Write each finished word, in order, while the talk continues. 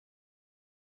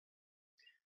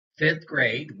Fifth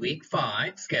grade, week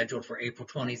 5, scheduled for April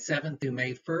 27th through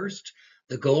May 1st.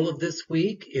 The goal of this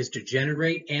week is to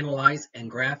generate, analyze,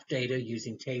 and graph data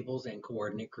using tables and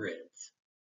coordinate grids.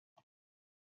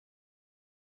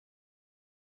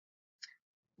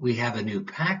 We have a new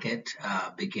packet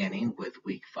beginning with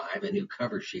week 5, a new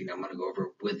cover sheet I'm going to go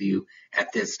over with you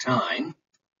at this time.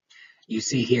 You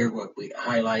see here what we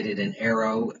highlighted an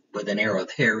arrow with an arrow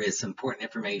there is some important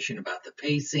information about the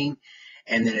pacing,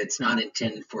 and that it's not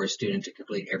intended for a student to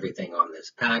complete everything on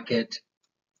this packet.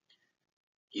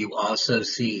 You also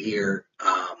see here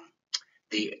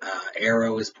the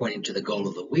arrow is pointing to the goal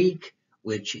of the week,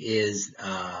 which is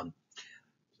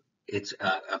it's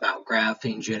about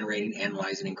graphing, generating,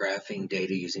 analyzing, and graphing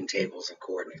data using tables and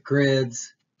coordinate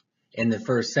grids. In the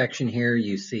first section here,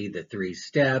 you see the 3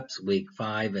 steps, week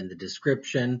 5, and the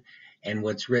description. And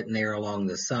what's written there along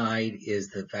the side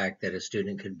is the fact that a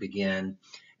student could begin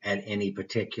at any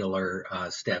particular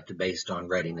step based on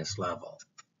readiness level.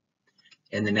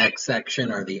 In the next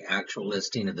section are the actual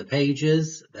listing of the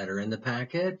pages that are in the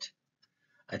packet,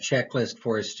 a checklist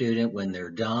for a student when they're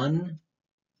done,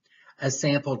 a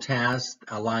sample task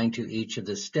aligned to each of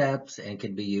the steps and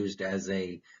can be used as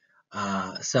a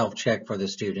self-check for the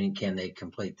student. Can they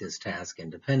complete this task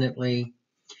independently?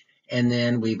 And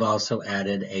then we've also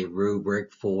added a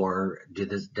rubric for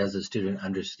does the student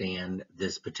understand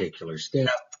this particular step?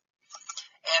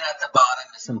 And at the bottom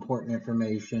is important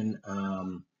information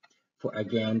for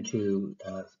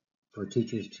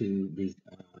teachers to be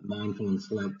mindful and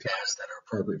select tasks that are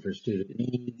appropriate for student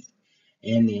needs,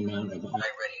 and the amount of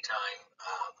iReady time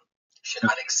should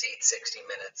not exceed 60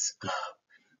 minutes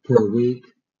per week.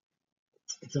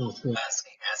 It's also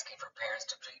asking for parents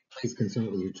to please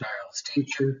consult with your child's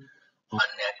teacher on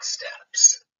next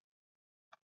steps.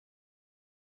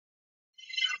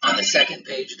 On the second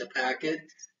page of the packet,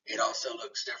 it also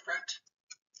looks different.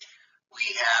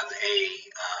 We have a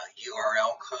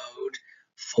URL code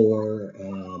for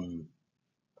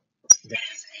that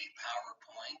is a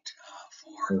PowerPoint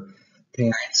for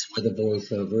parents with a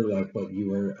voiceover like what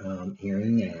you are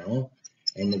hearing now.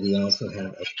 And then we also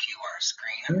have a QR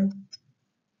screener,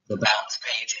 the Bounce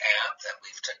Page app that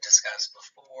we've discussed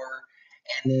before,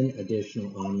 and then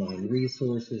additional online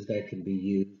resources that can be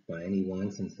used by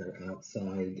anyone since they're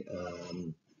outside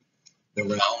the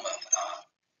realm of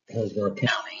Hillsborough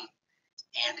County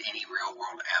and any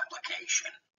real-world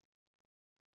application.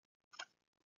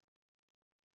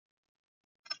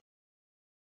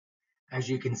 As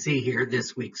you can see here,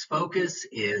 this week's focus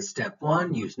is step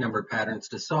 1, use number patterns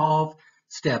to solve.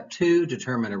 Step 2,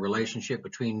 determine a relationship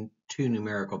between 2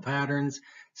 numerical patterns.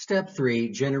 Step 3,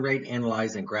 generate,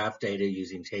 analyze, and graph data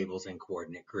using tables and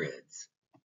coordinate grids.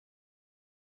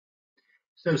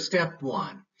 So step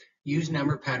 1, use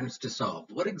number patterns to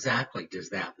solve. What exactly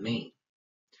does that mean?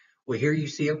 Well, here you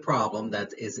see a problem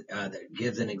that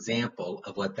gives an example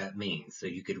of what that means. So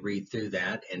you could read through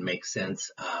that and make sense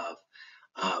of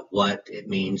what it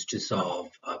means to solve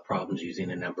problems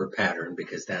using a number pattern,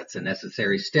 because that's a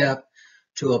necessary step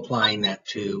to applying that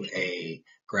to a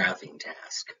graphing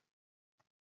task.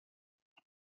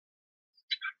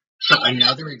 So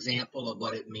another example of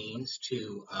what it means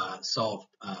to solve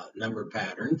number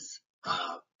patterns,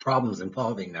 problems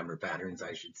involving number patterns,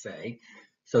 I should say.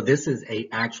 So this is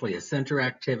actually a center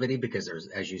activity because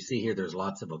as you see here, there's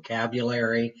lots of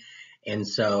vocabulary. And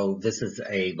so this is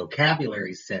a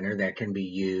vocabulary center that can be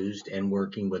used in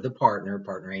working with a partner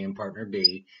A and partner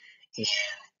B, in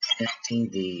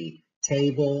connecting the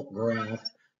table graph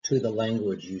to the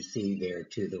language you see there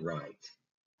to the right.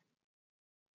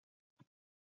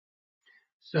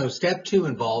 So step 2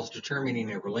 involves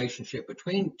determining a relationship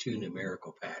between 2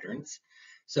 numerical patterns.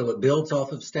 So it builds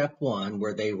off of step 1,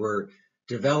 where they were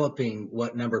developing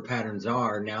what number patterns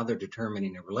are. Now they're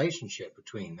determining a relationship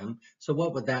between them. So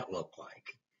what would that look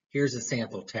like? Here's a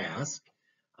sample task.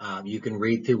 You can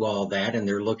read through all that, and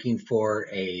they're looking for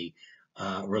a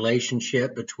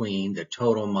relationship between the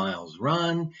total miles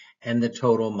run and the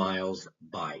total miles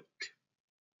biked.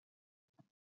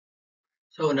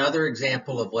 So another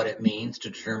example of what it means to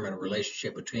determine a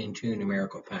relationship between 2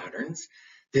 numerical patterns.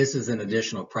 This is an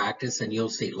additional practice, and you'll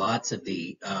see lots of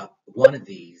one of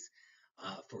these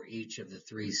for each of the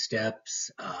 3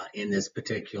 steps in this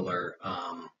particular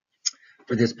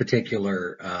for this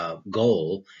particular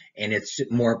goal. And it's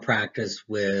more practice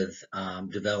with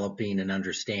developing an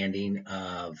understanding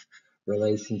of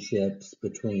relationships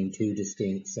between 2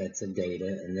 distinct sets of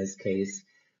data. In this case,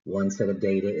 one set of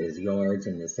data is yards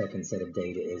and the second set of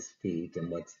data is feet, and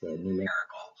what's the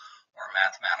numerical or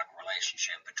mathematical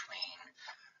relationship between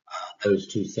those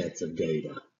 2 sets of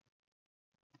data.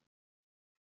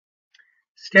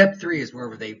 Step 3 is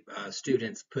where they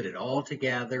students put it all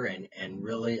together and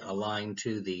really align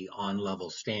to the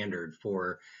on-level standard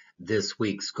for this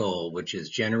week's goal, which is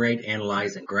generate,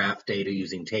 analyze, and graph data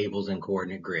using tables and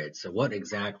coordinate grids. So what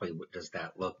exactly does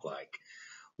that look like?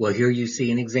 Well, here you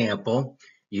see an example.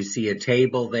 You see a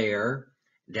table there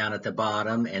down at the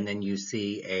bottom, and then you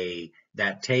see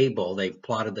that table. They've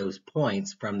plotted those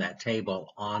points from that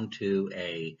table onto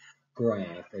a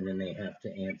graph, and then they have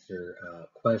to answer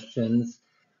questions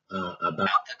about the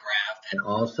graph. And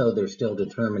also, they're still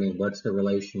determining what's the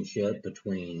relationship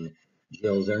between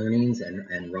Jill's earnings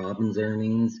and Robin's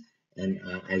earnings. And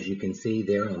as you can see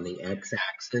there on the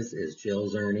x-axis is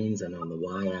Jill's earnings, and on the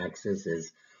y-axis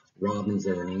is Robin's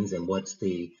earnings, and what's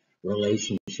the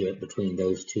relationship between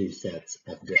those two sets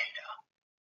of data.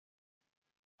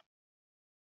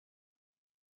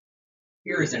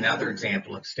 Here is another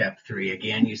example of step 3.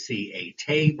 Again, you see a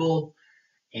table,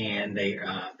 and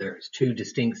there's two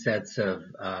distinct sets of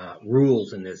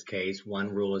rules in this case. One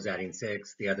rule is adding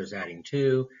 6, the other is adding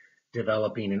 2,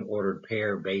 developing an ordered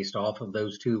pair based off of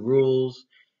those two rules,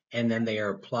 and then they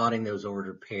are plotting those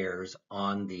ordered pairs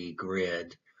on the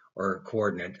grid or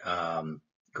coordinate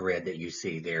grid that you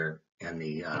see there in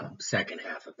the second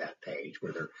half of that page,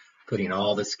 where they're putting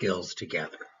all the skills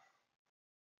together.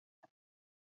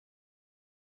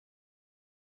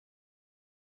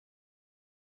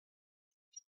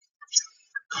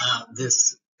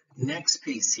 This next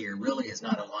piece here really is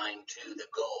not aligned to the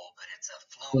goal, but it's a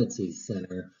fluency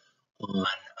center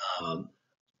on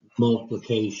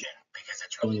multiplication, because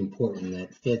it's really important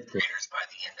that fifth graders by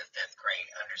the end of fifth grade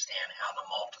understand how to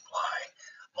multiply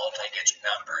multi-digit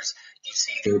numbers. You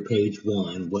see there page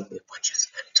 1, which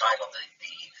is entitled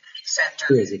the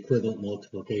center is equivalent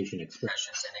multiplication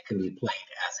expressions, and it can be played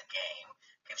as a game,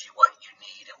 gives you what you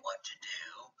need and what to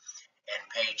do. And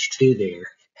page 2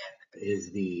 there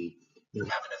is you're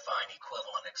having to find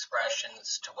equivalent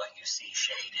expressions to what you see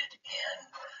shaded in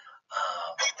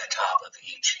the top of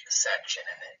each section,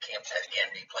 and it can again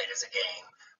be played as a game,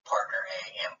 partner A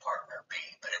and partner B.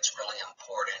 But it's really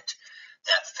important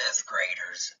that fifth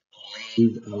graders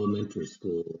leave elementary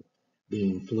school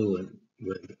being fluent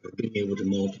with being able to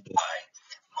multiply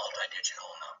multi-digit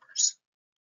whole numbers.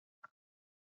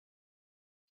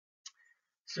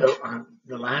 So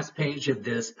the last page of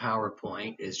this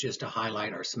PowerPoint is just to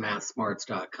highlight our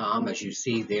mathsmarts.com. As you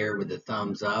see there with the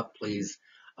thumbs up, please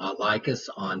like us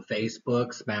on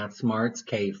Facebook, SmathSmarts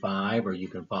K5, or you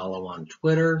can follow on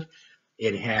Twitter.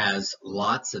 It has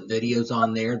lots of videos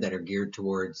on there that are geared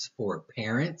towards for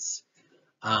parents.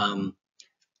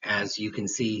 As you can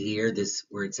see here,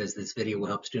 where it says this video will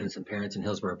help students and parents in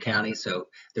Hillsborough County. So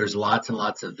there's lots and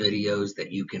lots of videos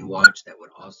that you can watch that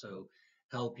would also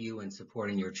help you in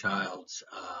supporting your child's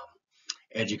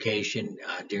education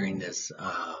during this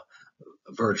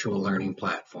virtual learning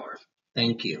platform.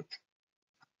 Thank you.